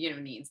own, you know,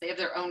 needs. They have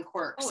their own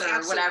quirks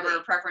or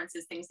whatever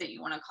preferences, things that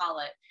you want to call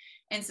it.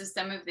 And so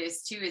some of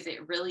this too is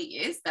it really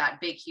is that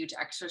big, huge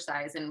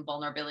exercise in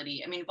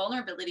vulnerability. I mean,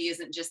 vulnerability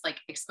isn't just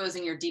like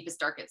exposing your deepest,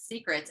 darkest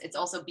secrets. It's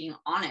also being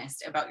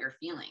honest about your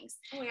feelings.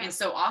 And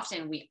so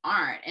often we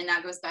aren't. And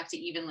that goes back to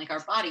even like our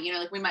body, you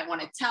know, like we might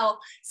want to tell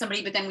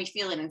somebody, but then we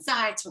feel it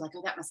inside. So we're like,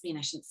 oh, that must mean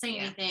I shouldn't say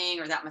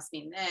anything, or that must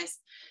mean this.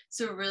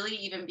 So really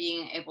even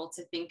being able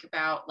to think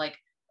about like,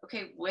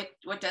 okay, what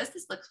does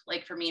this look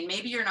like for me? And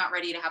maybe you're not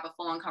ready to have a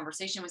full-on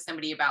conversation with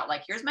somebody about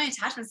like, here's my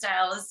attachment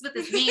style. This is what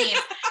this means.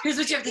 Here's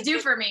what you have to do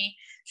for me.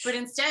 But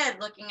instead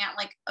looking at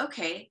like,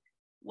 okay,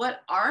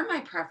 what are my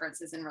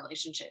preferences in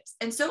relationships?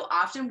 And so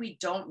often we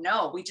don't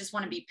know. We just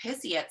want to be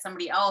pissy at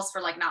somebody else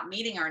for like not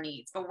meeting our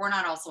needs, but we're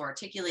not also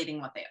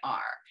articulating what they are.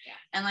 Yeah.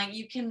 And like,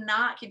 you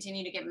cannot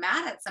continue to get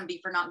mad at somebody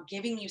for not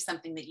giving you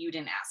something that you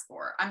didn't ask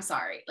for. I'm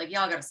sorry. Like,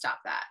 y'all got to stop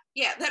that.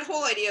 Yeah, that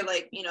whole idea,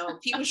 like, you know,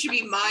 people should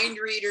be mind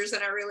readers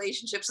in our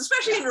relationships,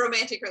 especially in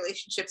romantic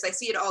relationships. I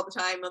see it all the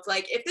time of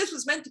like, if this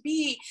was meant to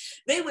be,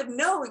 they would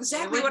know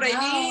exactly what I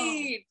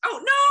need. Oh,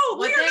 no,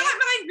 we are not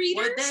mind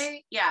readers. Would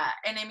they? Yeah.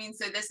 And I mean,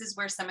 so this is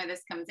where some of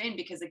this comes in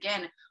because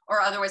again, or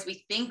otherwise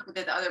we think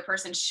that the other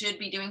person should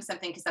be doing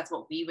something because that's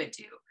what we would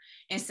do,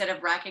 instead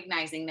of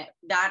recognizing that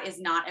that is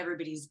not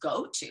everybody's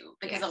go-to,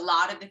 because a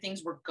lot of the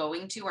things we're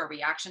going to, our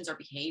reactions, our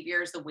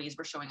behaviors, the ways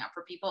we're showing up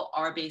for people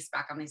are based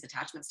back on these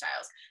attachment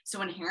styles.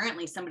 So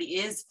inherently somebody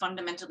is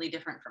fundamentally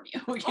different from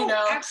you, you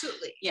know?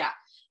 Absolutely. Yeah.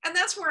 And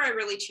that's where I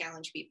really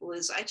challenge people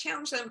is I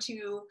challenge them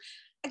to,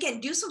 again,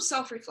 do some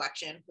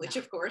self-reflection, which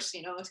of course,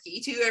 you know, is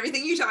key to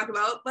everything you talk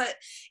about, but,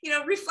 you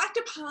know, reflect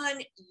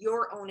upon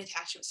your own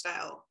attachment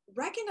style.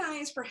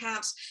 Recognize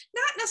perhaps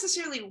not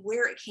necessarily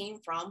where it came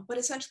from, but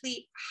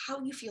essentially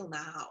how you feel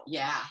now.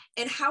 Yeah.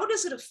 And how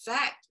does it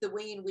affect the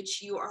way in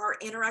which you are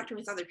interacting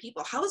with other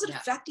people? How is it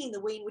affecting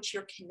the way in which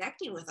you're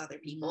connecting with other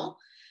people?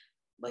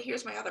 But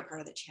here's my other part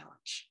of the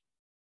challenge.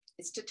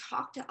 Is to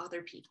talk to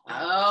other people.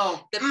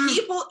 The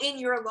people in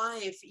your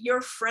life,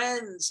 your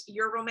friends,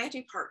 your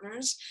romantic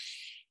partners,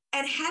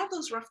 and have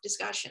those rough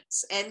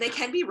discussions. And they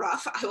can be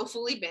rough, I will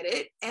fully admit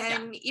it.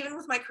 And even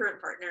with my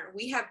current partner,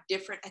 we have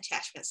different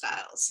attachment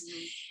styles.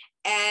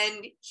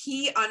 And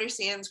he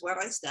understands what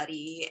I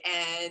study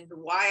and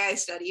why I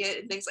study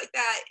it and things like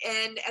that.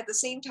 And at the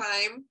same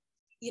time,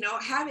 you know,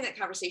 having that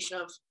conversation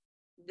of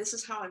this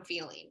is how I'm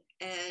feeling.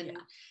 And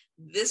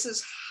this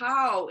is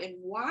how and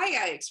why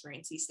I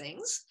experience these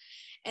things.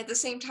 At the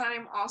same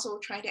time, also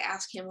trying to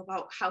ask him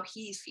about how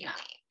he's feeling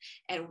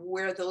and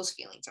where those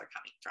feelings are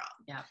coming from.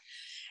 Yeah.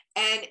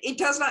 And it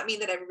does not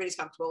mean that everybody's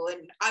comfortable.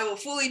 And I will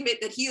fully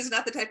admit that he is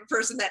not the type of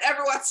person that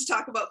ever wants to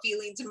talk about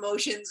feelings and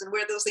emotions and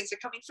where those things are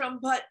coming from.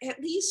 But at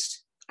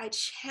least I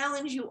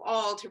challenge you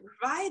all to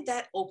provide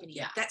that opening,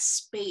 that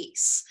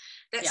space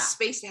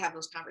to have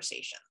those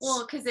conversations.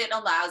 Well, because it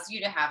allows you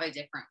to have a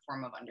different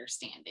form of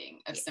understanding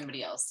of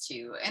somebody else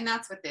too. And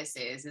that's what this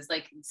is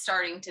like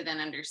starting to then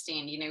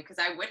understand, you know, because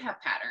I would have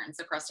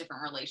patterns across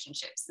different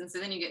relationships. And so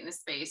then you get in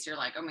this space, you're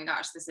like, oh my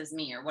gosh, this is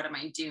me, or what am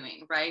I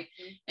doing? Right.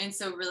 And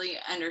so really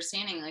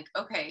understanding like,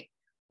 okay,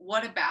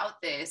 what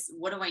about this?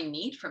 What do I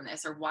need from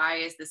this? Or why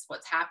is this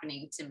what's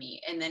happening to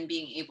me? And then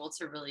being able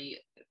to really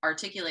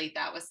articulate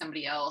that with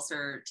somebody else,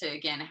 or to,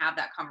 again, have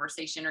that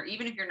conversation, or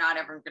even if you're not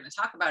ever going to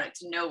talk about it,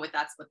 to know what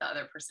that's what the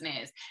other person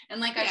is.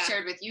 And like I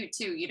shared with you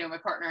too, you know, my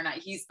partner and I,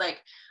 he's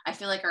like, I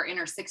feel like our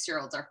inner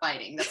 6-year-olds are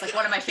fighting. That's like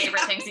one of my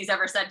favorite things he's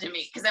ever said to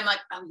me. Cause I'm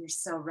like, oh, you're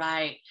so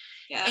right.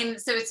 Yeah. And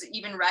so it's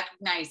even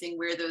recognizing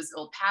where those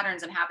old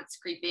patterns and habits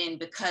creep in,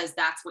 because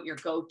that's what your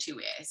go-to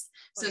is.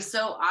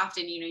 So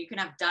often, you know, you can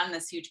have done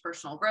this huge huge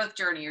personal growth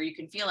journey, or you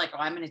can feel like, oh,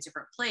 I'm in a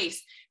different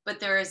place, but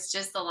there is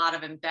just a lot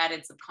of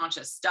embedded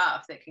subconscious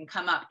stuff that can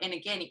come up. And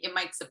again, it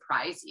might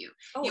surprise you.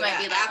 You might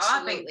be like,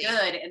 absolutely. oh, I've been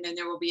good. And then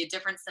there will be a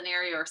different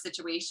scenario or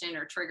situation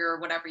or trigger or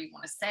whatever you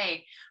want to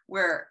say,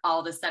 where all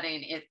of a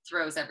sudden it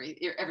throws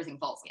everything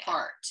falls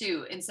apart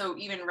too. And so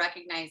even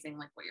recognizing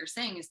like what you're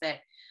saying is that,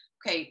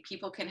 okay,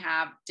 people can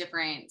have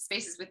different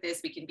spaces with this.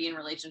 We can be in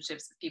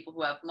relationships with people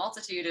who have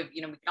multitude of,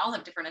 we can all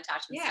have different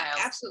attachment styles.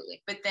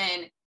 Absolutely. But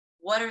then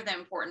what are the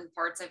important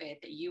parts of it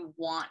that you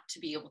want to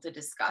be able to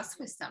discuss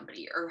with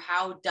somebody, or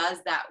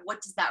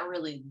what does that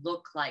really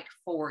look like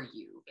for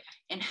you?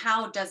 And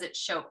how does it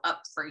show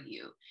up for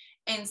you?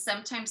 And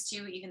sometimes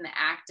too, even the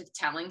act of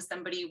telling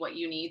somebody what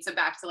you need. So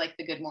back to like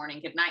the good morning,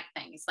 good night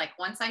thing. It's like,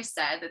 once I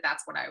said that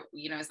that's what I,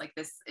 it's like,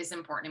 this is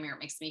important to me, or it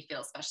makes me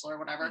feel special or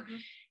whatever.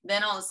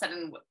 Then all of a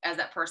sudden, as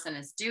that person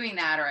is doing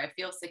that, or I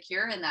feel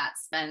secure in that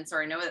sense,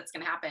 or I know that's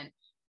going to happen,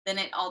 then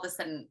all of a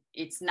sudden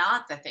it's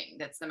not the thing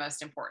that's the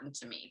most important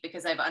to me,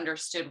 because I've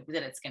understood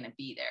that it's going to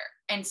be there.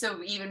 And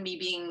so even me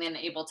being then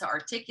able to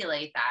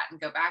articulate that and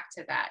go back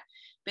to that.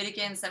 But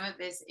again, some of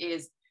this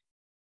is,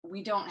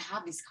 we don't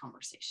have these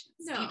conversations.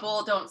 No.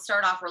 People don't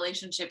start off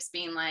relationships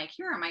being like,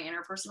 here are my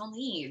interpersonal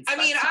needs. I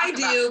mean, I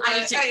do,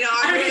 but I know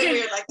I'm really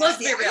weird like that. Let's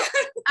be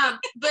real.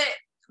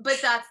 But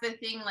that's the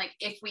thing, like,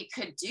 if we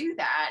could do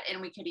that,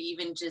 and we could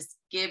even just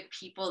give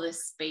people the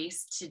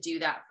space to do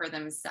that for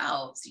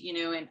themselves,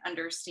 and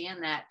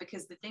understand that,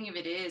 because the thing of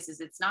it is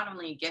it's not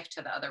only a gift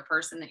to the other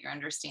person that you're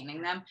understanding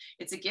them,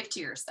 it's a gift to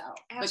yourself.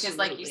 Absolutely. Because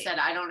like you said,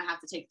 I don't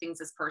have to take things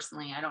as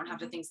personally. I don't have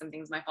to think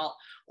something's my fault.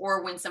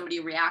 Or when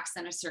somebody reacts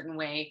in a certain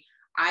way,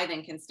 I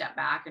then can step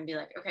back and be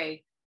like,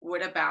 okay,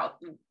 what about,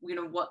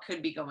 what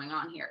could be going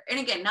on here? And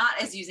again, not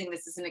as using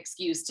this as an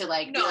excuse to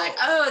like, be like,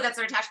 oh, that's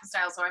our attachment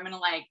style, so I'm going to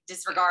like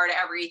disregard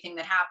everything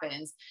that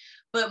happens,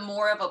 but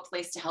more of a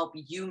place to help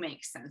you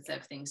make sense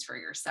of things for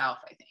yourself,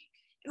 I think.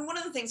 And one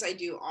of the things I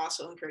do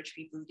also encourage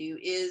people to do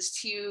is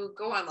to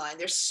go online.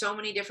 There's so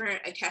many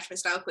different attachment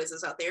style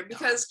quizzes out there,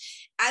 because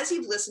as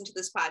you've listened to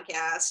this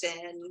podcast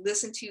and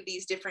listened to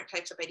these different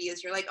types of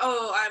ideas, you're like,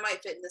 oh, I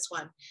might fit in this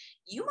one.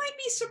 You might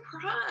be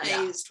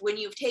surprised when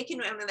you've taken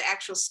one of the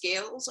actual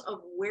scales of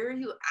where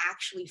you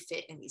actually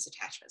fit in these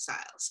attachment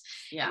styles.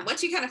 Yeah. And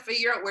once you kind of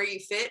figure out where you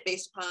fit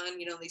based upon,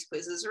 these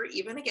quizzes, or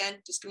even again,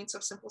 just doing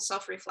some simple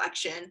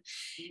self-reflection.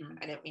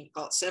 I didn't mean to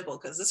call it simple,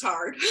 because it's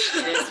hard.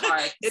 It is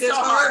hard. It is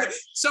hard.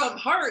 Some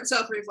hard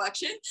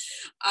self-reflection,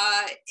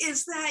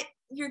 is that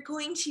you're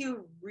going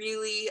to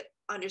really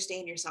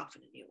understand yourself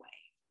in a new way.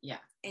 Yeah.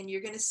 And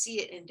you're going to see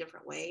it in a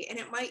different way. And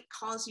it might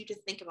cause you to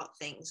think about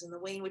things and the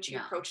way in which you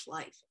approach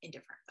life in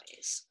different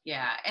ways.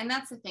 Yeah. And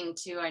that's the thing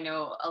too. I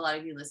know a lot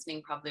of you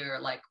listening probably are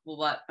like, well,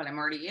 what, but I'm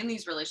already in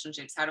these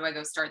relationships. How do I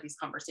go start these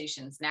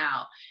conversations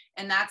now?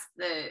 And that's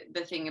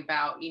the thing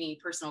about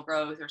personal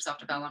growth or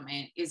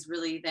self-development, is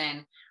really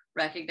then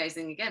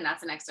recognizing, again,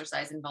 that's an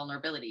exercise in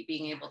vulnerability,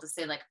 being able to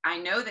say, like, I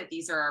know that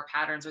these are our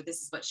patterns, or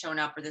this is what's shown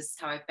up, or this is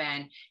how I've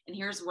been, and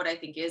here's what I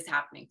think is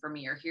happening for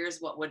me, or here's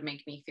what would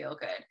make me feel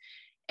good.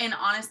 And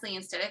honestly,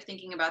 instead of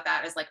thinking about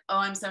that as like, oh,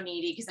 I'm so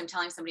needy because I'm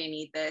telling somebody I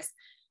need this,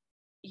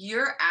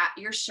 you're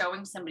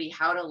showing somebody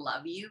how to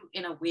love you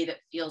in a way that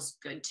feels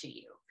good to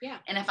you. Yeah.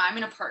 And if I'm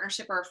in a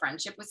partnership or a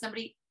friendship with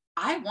somebody,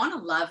 I want to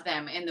love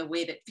them in the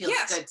way that feels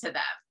good to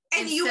them.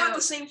 And you want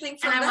the same thing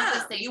from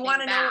them. You want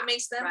to know what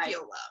makes them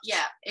feel loved.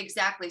 Yeah,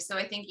 exactly. So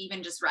I think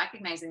even just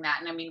recognizing that,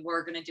 and I mean,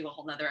 we're going to do a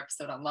whole nother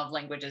episode on love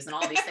languages and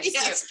all these things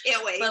yes, too.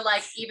 Can't wait. But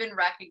like even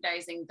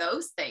recognizing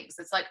those things,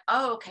 it's like,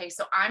 oh, okay,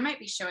 so I might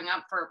be showing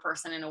up for a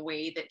person in a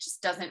way that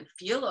just doesn't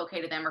feel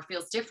okay to them or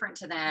feels different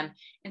to them.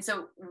 And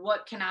so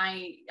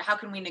how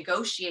can we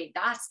negotiate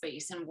that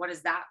space, and what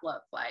does that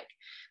look like?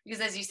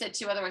 Because as you said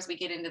too, otherwise we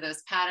get into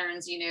those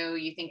patterns,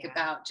 you think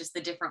about just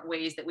the different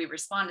ways that we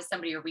respond to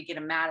somebody, or we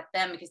get mad at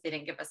them because they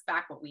didn't give us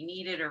back what we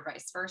needed, or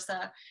vice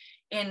versa.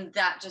 And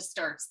that just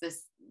starts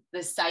this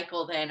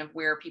cycle then of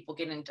where people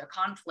get into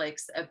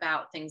conflicts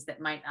about things that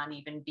might not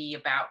even be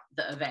about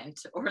the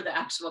event or the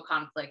actual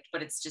conflict,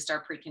 but it's just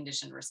our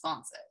preconditioned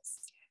responses.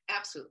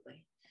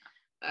 Absolutely.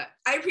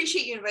 I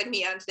appreciate you inviting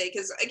me on today,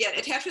 because again,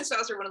 attachment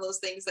styles are one of those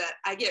things that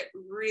I get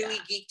really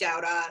geeked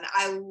out on.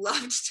 I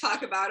love to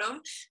talk about them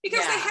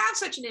because they have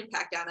such an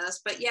impact on us,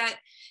 but yet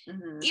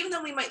even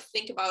though we might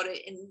think about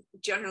it, and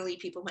generally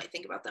people might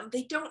think about them,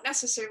 they don't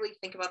necessarily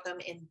think about them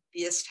in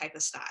this type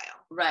of style.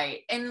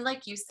 Right. And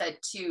like you said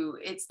too,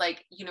 it's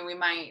like, we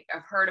might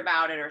have heard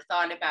about it or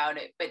thought about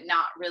it, but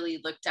not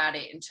really looked at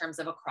it in terms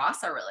of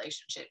across our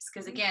relationships.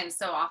 Because again,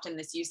 so often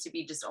this used to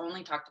be just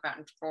only talked about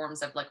in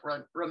forms of like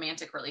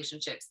romantic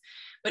relationships relationships.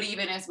 But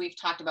even as we've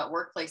talked about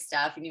workplace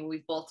stuff,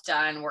 we've both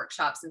done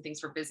workshops and things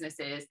for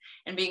businesses,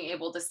 and being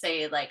able to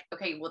say like,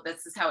 okay, well,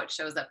 this is how it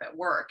shows up at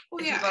work. Oh,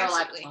 and yeah, people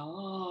are absolutely. like,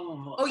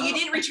 oh, you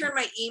didn't return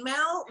my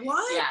email?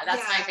 What? Yeah,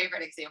 that's my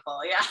favorite example.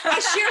 Yeah. I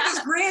shared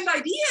this grand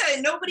idea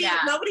and nobody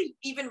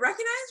even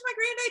recognized my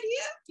grand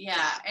idea.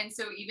 Yeah. And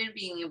so even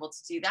being able to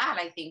do that,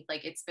 I think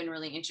like it's been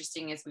really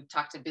interesting as we've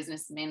talked to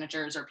business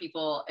managers or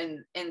people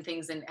and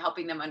things, and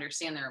helping them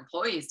understand their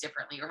employees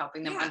differently, or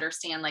helping them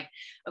understand like,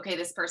 okay,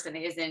 this person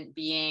isn't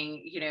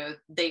being,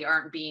 they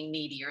aren't being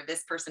needy, or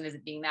this person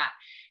isn't being that.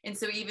 And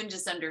so even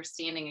just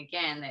understanding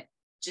again that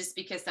just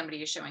because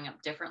somebody is showing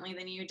up differently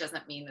than you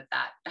doesn't mean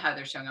that how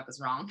they're showing up is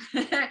wrong.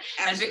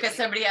 And because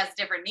somebody has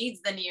different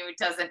needs than you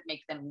doesn't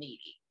make them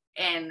needy.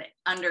 And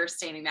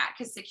understanding that,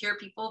 because secure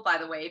people, by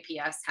the way,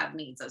 PS, have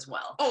needs as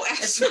well. Oh,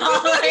 it's absolutely.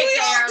 not like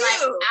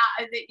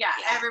they're like,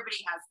 everybody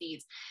has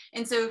needs.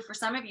 And so for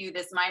some of you,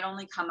 this might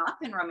only come up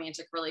in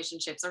romantic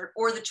relationships,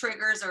 or the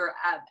triggers or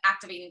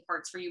activating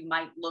parts for you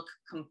might look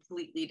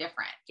completely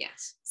different.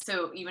 Yes.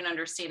 So even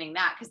understanding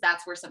that, because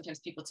that's where sometimes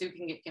people too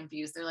can get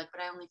confused. They're like,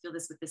 but I only feel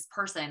this with this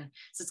person,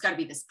 so it's got to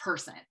be this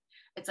person.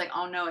 It's like,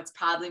 oh no, it's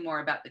probably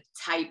more about the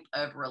type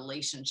of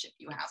relationship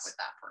you have with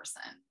that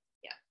person.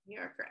 Yeah,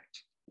 you are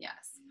correct.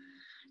 Yes.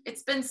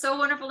 It's been so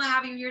wonderful to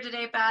have you here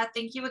today, Beth.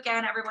 Thank you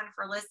again, everyone,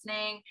 for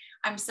listening.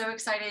 I'm so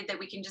excited that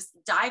we can just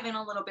dive in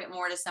a little bit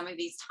more to some of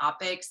these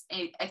topics.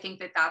 I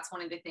think that that's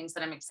one of the things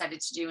that I'm excited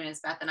to do. And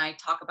as Beth and I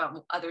talk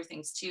about other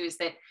things too, is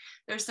that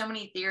there's so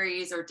many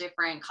theories or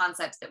different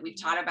concepts that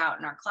we've taught about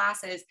in our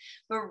classes,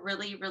 but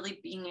really, really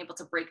being able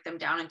to break them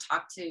down and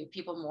talk to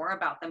people more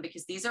about them,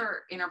 because these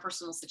are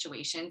interpersonal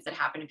situations that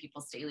happen in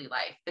people's daily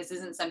life. This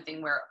isn't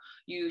something where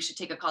you should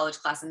take a college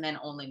class and then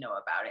only know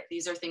about it.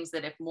 These are things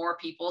that if more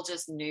people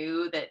just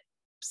knew that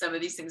some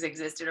of these things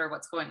existed or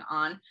what's going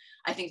on,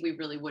 I think we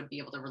really would be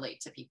able to relate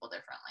to people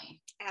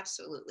differently.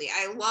 Absolutely.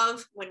 I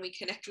love when we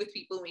connect with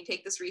people and we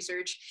take this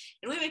research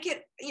and we make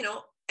it,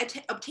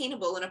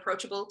 obtainable and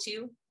approachable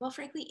to, well,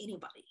 frankly,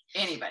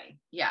 anybody.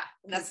 Yeah.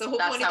 And that's the whole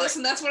point of this.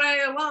 And that's what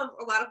I love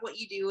a lot of what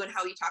you do and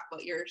how you talk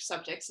about your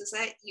subjects, is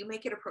that you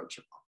make it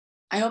approachable.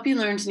 I hope you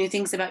learned new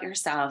things about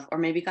yourself, or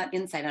maybe got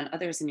insight on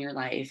others in your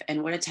life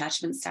and what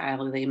attachment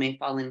style they may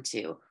fall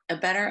into. A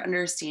better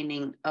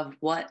understanding of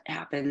what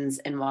happens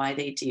and why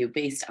they do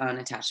based on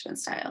attachment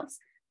styles.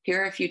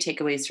 Here are a few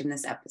takeaways from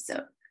this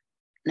episode.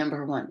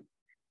 Number 1,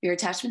 your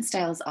attachment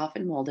style is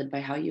often molded by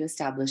how you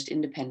established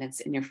independence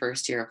in your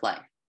first year of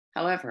life.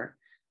 However,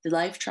 the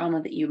life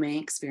trauma that you may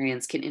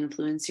experience can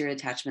influence your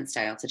attachment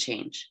style to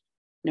change.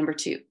 Number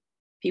 2,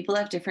 people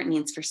have different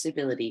needs for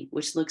stability,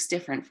 which looks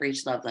different for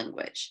each love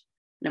language.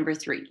 Number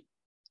 3,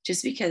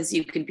 just because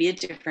you could be a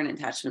different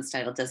attachment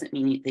style doesn't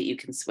mean that you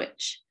can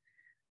switch.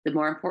 The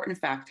more important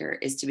factor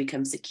is to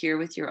become secure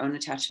with your own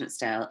attachment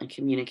style and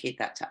communicate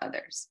that to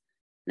others.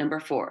 Number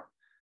 4,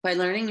 by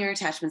learning your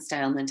attachment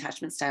style and the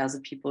attachment styles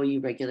of people you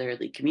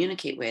regularly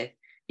communicate with,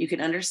 you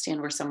can understand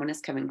where someone is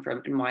coming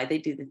from and why they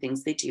do the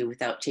things they do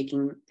without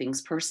taking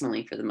things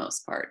personally for the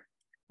most part.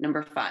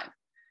 Number 5,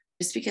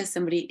 just because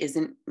somebody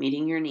isn't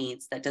meeting your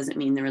needs, that doesn't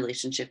mean the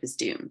relationship is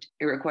doomed.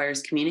 It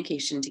requires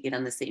communication to get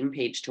on the same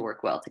page to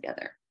work well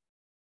together.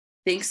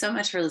 Thanks so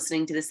much for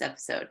listening to this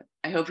episode.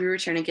 I hope you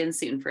return again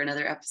soon for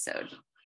another episode.